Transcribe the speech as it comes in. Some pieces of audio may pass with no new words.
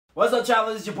What's up,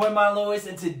 travelers? It's your boy, Mine Lewis,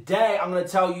 and today I'm going to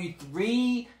tell you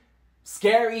 3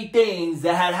 scary things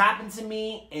that had happened to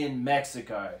me in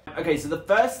Mexico. Okay, so the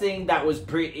first thing that was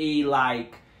pretty,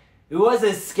 it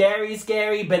wasn't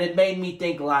scary, but it made me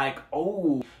think,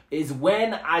 oh, is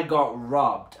when I got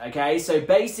robbed, okay? So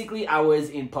basically, I was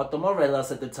in Puerto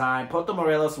Morelos at the time. Puerto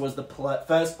Morelos was the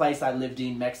first place I lived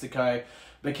in Mexico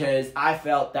because I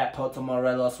felt that Puerto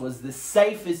Morelos was the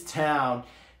safest town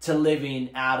to live in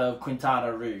out of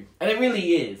Quintana Roo. And it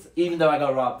really is, even though I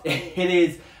got robbed. It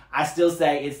is, I still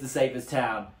say it's the safest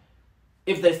town.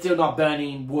 If they're still not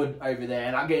burning wood over there,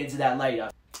 and I'll get into that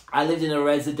later. I lived in a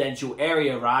residential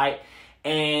area, right?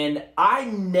 And I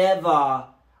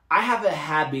have a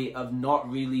habit of not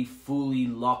really fully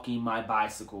locking my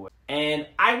bicycle. And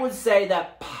I would say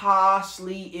that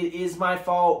partially it is my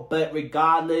fault, but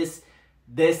regardless,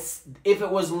 if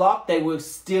it was locked, they were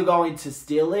still going to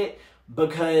steal it,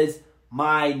 because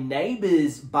my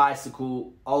neighbor's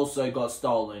bicycle also got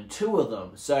stolen, 2 of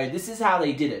them. So this is how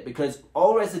they did it, because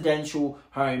all residential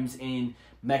homes in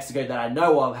Mexico that I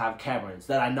know of have cameras,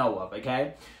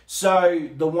 okay? So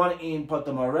the one in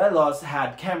Puerto Morelos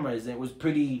had cameras, and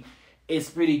it's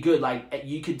pretty good. Like,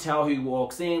 you could tell who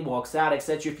walks in, walks out,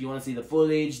 etc. If you want to see the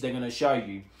footage, they're going to show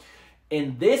you.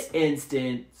 In this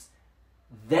instance,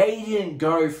 they didn't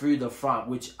go through the front,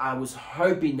 which I was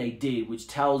hoping they did, which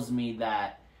tells me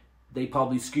that they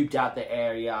probably scooped out the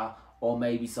area, or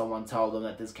maybe someone told them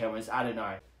that there's cameras. I don't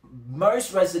know.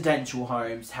 Most residential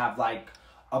homes have like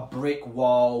a brick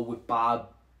wall with barbed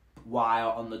wire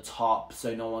on the top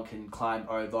so no one can climb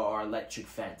over, or electric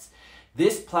fence.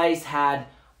 This place had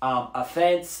a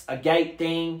fence, a gate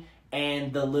thing,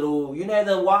 and the little,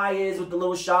 the wires with the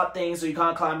little sharp things so you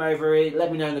can't climb over it.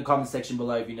 Let me know in the comment section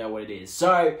below if you know what it is.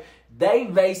 So they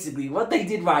basically, what they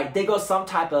did right, they got some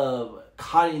type of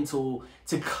cutting tool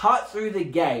to cut through the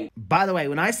gate. By the way,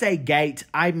 when I say gate,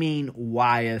 I mean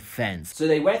wire fence. So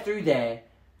they went through there,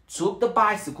 took the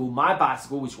bicycle, my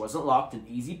bicycle, which wasn't locked, an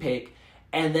easy pick,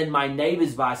 and then my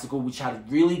neighbor's bicycle, which had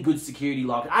really good security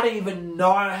lock. I don't even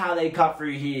know how they cut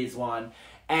through his one.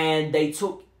 And they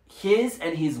took his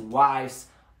and his wife's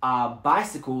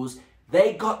bicycles.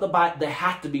 They got the bike. There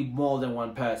had to be more than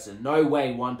one person. No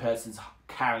way one person's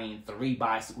carrying 3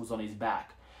 bicycles on his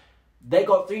back. They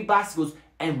got 3 bicycles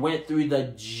and went through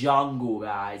the jungle,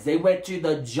 guys. They went through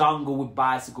the jungle with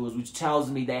bicycles, which tells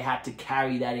me they had to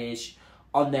carry that ish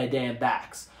on their damn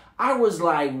backs. I was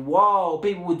like, whoa,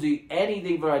 people would do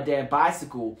anything for a damn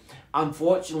bicycle.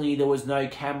 Unfortunately, there was no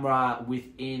camera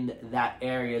within that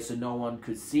area, so no one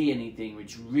could see anything,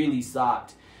 which really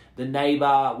sucked. The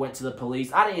neighbor went to the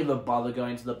police. I didn't even bother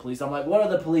going to the police. I'm like, what are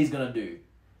the police going to do?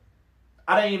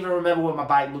 I don't even remember what my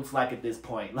bike looks like at this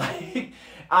point.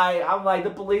 I'm like, the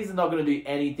police are not going to do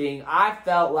anything. I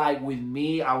felt like with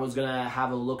me, I was going to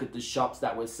have a look at the shops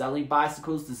that were selling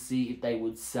bicycles to see if they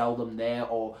would sell them there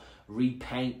or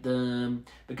repaint them,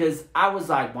 because I was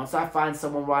like, once I find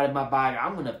someone riding my bike,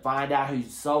 I'm gonna find out who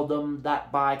sold them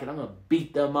that bike and I'm gonna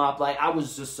beat them up. Like, I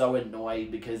was just so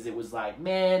annoyed because it was like,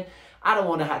 man, I don't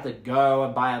want to have to go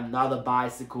and buy another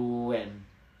bicycle, and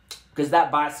because that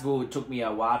bicycle, it took me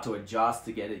a while to adjust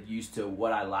to get it used to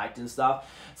what I liked and stuff.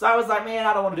 So I was like, man,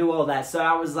 I don't want to do all that. So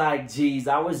I was like, geez,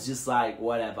 I was just like,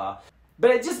 whatever.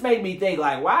 But it just made me think,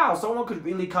 like, wow, someone could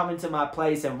really come into my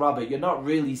place and rob it. You're not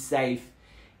really safe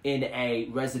in a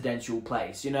residential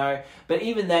place, But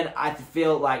even then, I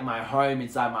feel like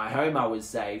inside my home, I was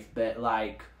safe. But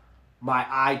like my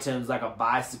items, like a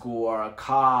bicycle or a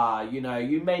car,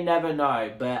 you may never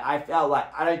know. But I felt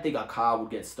like, I don't think a car would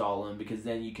get stolen, because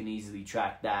then you can easily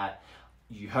track that.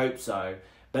 You hope so.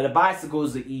 But a bicycle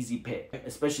is an easy pick,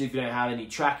 especially if you don't have any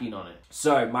tracking on it.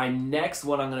 So my next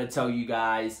one I'm going to tell you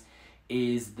guys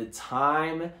is the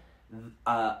time.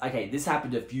 Okay, this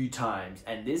happened a few times,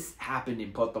 and this happened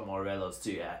in Puerto Morelos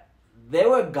too. There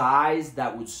were guys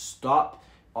that would stop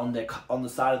on the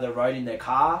side of the road in their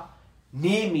car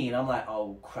near me, and I'm like,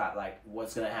 oh crap, like,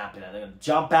 what's gonna happen? Are they gonna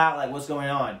jump out? Like, what's going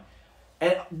on?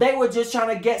 And they were just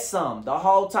trying to get some. The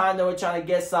whole time they were trying to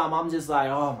get some. I'm just like,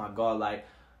 oh my god, like,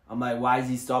 I'm like, why is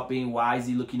he stopping? Why is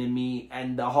he looking at me?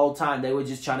 And the whole time, they were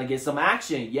just trying to get some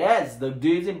action. Yes, the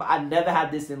dudes I never had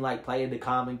this in, like, Playa del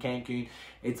Carmen, Cancun.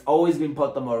 It's always been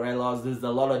Puerto Morelos. There's a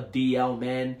lot of DL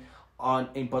men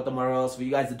in Puerto Morelos. For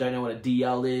you guys that don't know what a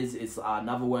DL is, it's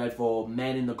another word for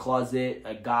man in the closet.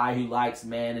 A guy who likes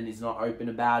men and is not open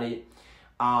about it.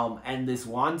 And this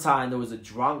one time, there was a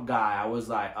drunk guy. I was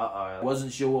like, uh-oh. I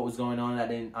wasn't sure what was going on. I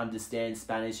didn't understand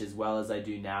Spanish as well as I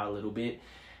do now a little bit.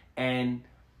 And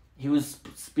he was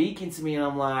speaking to me, and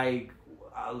I'm like,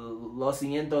 lo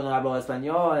siento, no hablo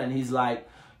español. And he's like,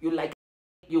 you like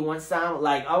You want some?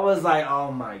 Like, I was like, oh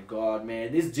my God,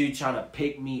 man. This dude trying to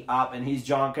pick me up and he's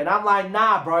drunk. And I'm like,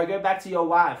 nah, bro, go back to your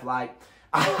wife. Like,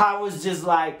 I was just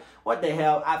like, what the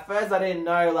hell? At first, I didn't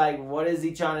know, like, what is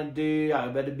he trying to do? I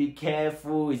better be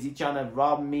careful. Is he trying to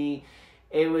rob me?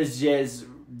 It was just,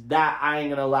 that, I ain't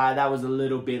gonna lie, that was a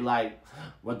little bit like,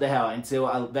 what the hell? Until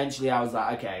eventually I was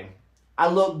like, okay, I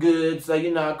look good. So,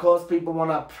 you know, of course, people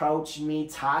want to approach me,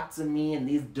 talk to me, and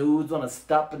these dudes want to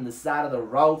stop in the side of the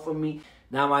road for me.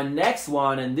 Now, my next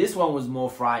one, and this one was more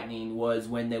frightening, was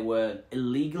when they were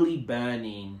illegally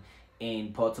burning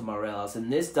in Puerto Morelos. And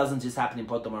this doesn't just happen in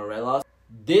Puerto Morelos.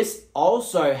 This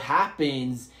also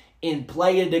happens in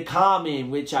Playa del Carmen,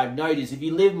 which I've noticed. If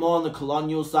you live more on the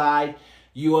colonial side,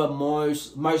 you are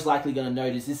most likely going to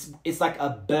notice. It's like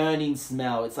a burning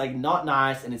smell. It's like not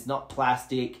nice, and it's not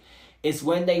plastic. It's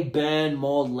when they burn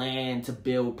more land to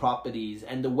build properties.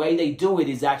 And the way they do it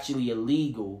is actually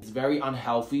illegal. It's very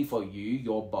unhealthy for you,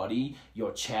 your body,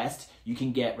 your chest. You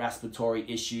can get respiratory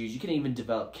issues. You can even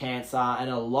develop cancer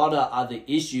and a lot of other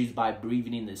issues by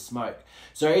breathing in the smoke.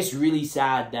 So it's really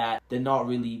sad that they're not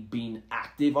really being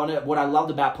active on it. What I loved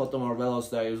about Puerto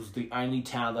Morelos, though, it was the only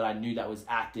town that I knew that was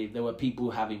active. There were people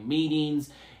having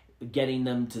meetings, getting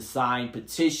them to sign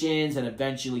petitions, and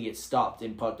eventually it stopped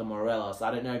in Puerto Morelos. I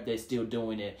don't know if they're still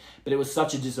doing it, but it was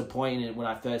such a disappointment when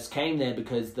I first came there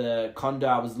because the condo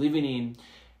I was living in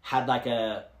had like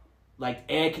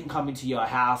air can come into your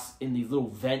house in these little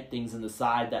vent things in the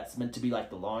side that's meant to be like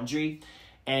the laundry,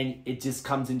 and it just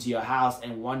comes into your house.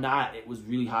 And one night it was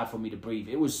really hard for me to breathe.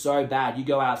 It was so bad. You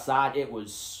go outside, it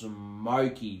was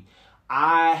smoky.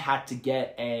 I had to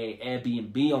get a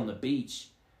Airbnb on the beach.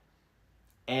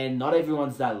 And not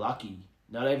everyone's that lucky.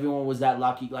 Not everyone was that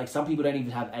lucky. Like, some people don't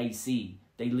even have AC.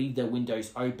 They leave their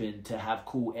windows open to have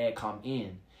cool air come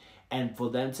in. And for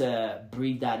them to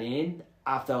breathe that in,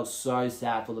 I felt so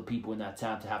sad for the people in that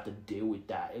town to have to deal with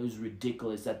that. It was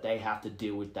ridiculous that they have to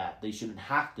deal with that. They shouldn't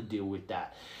have to deal with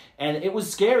that. And it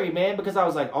was scary, man, because I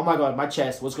was like, oh my God, my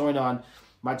chest, what's going on?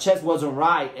 My chest wasn't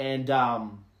right. And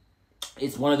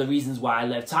it's one of the reasons why I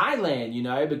left Thailand, you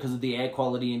know, because of the air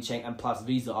quality and plus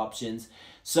visa options.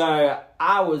 So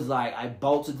I was like, I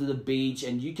bolted to the beach,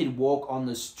 and you could walk on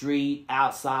the street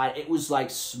outside. It was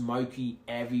like smoky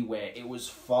everywhere. It was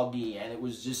foggy, and it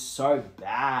was just so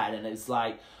bad. And it's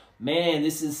like, man,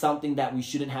 this is something that we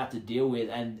shouldn't have to deal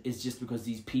with. And it's just because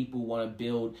these people want to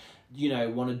build, you know,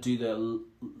 want to do the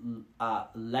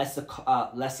less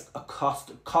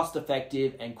cost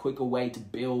effective and quicker way to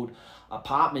build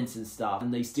apartments and stuff.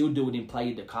 And they still do it in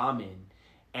Playa del Carmen.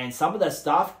 And some of the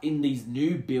stuff in these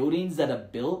new buildings that are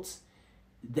built,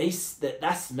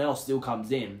 that smell still comes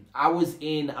in. I was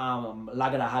in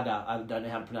Lagarahaga. I don't know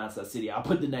how to pronounce that city. I'll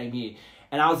put the name here.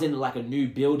 And I was in like a new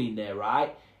building there,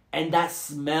 right? And that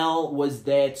smell was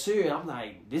there too. And I'm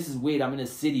like, this is weird. I'm in a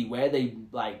city where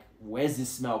where's this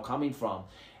smell coming from?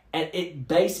 And it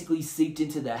basically seeped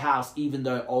into the house, even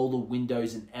though all the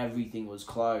windows and everything was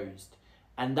closed.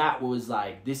 And that was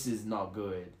like, this is not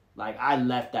good. Like, I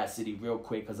left that city real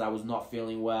quick because I was not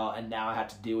feeling well, and now I had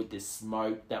to deal with this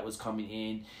smoke that was coming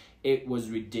in. It was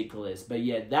ridiculous. But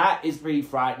yeah, that is pretty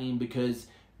frightening, because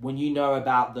when you know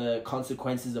about the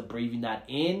consequences of breathing that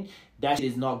in, that shit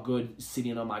is not good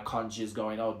sitting on my conscience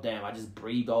going, oh damn, I just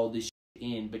breathed all this shit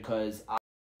in because I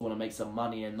want to make some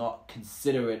money and not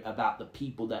considerate about the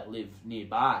people that live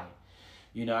nearby,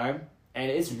 you know? And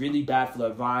it's really bad for the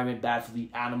environment, bad for the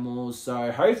animals.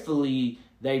 So hopefully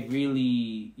they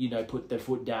really, you know, put their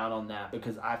foot down on that,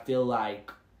 because I feel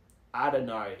like, I don't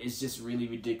know, it's just really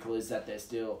ridiculous that they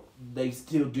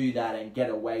still do that and get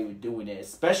away with doing it,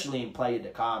 especially in Playa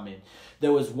del Carmen.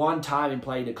 There was one time in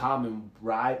Playa del Carmen,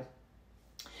 right,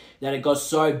 that it got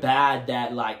so bad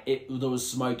that there was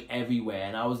smoke everywhere,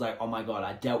 and I was like, oh my God,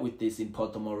 I dealt with this in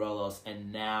Puerto Morelos,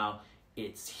 and now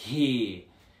it's here.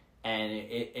 And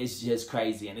it's just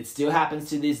crazy. And it still happens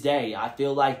to this day. I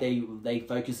feel like they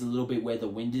focus a little bit where the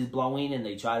wind is blowing, and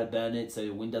they try to burn it so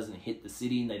the wind doesn't hit the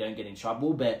city and they don't get in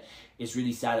trouble. But it's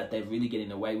really sad that they're really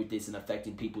getting away with this and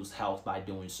affecting people's health by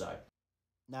doing so.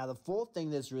 Now, the fourth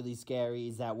thing that's really scary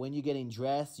is that when you're getting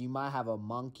dressed, you might have a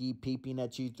monkey peeping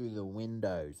at you through the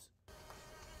windows.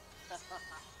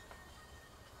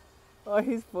 Oh,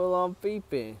 he's full on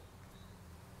peeping.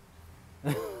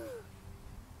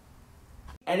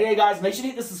 Anyway, guys, make sure to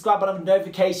hit the subscribe button for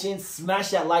notifications. Smash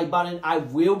that like button. I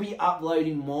will be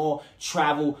uploading more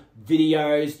travel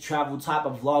videos, travel type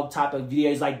of vlog type of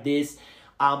videos like this.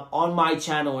 on my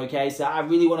channel, okay? So I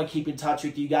really want to keep in touch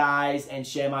with you guys and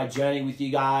share my journey with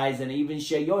you guys and even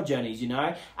share your journeys, you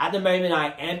know? At the moment, I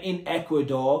am in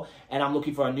Ecuador and I'm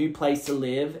looking for a new place to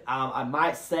live. I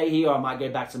might stay here or I might go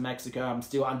back to Mexico. I'm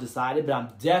still undecided, but I'm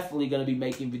definitely going to be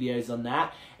making videos on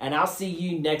that. And I'll see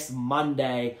you next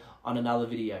Monday on another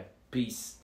video. Peace.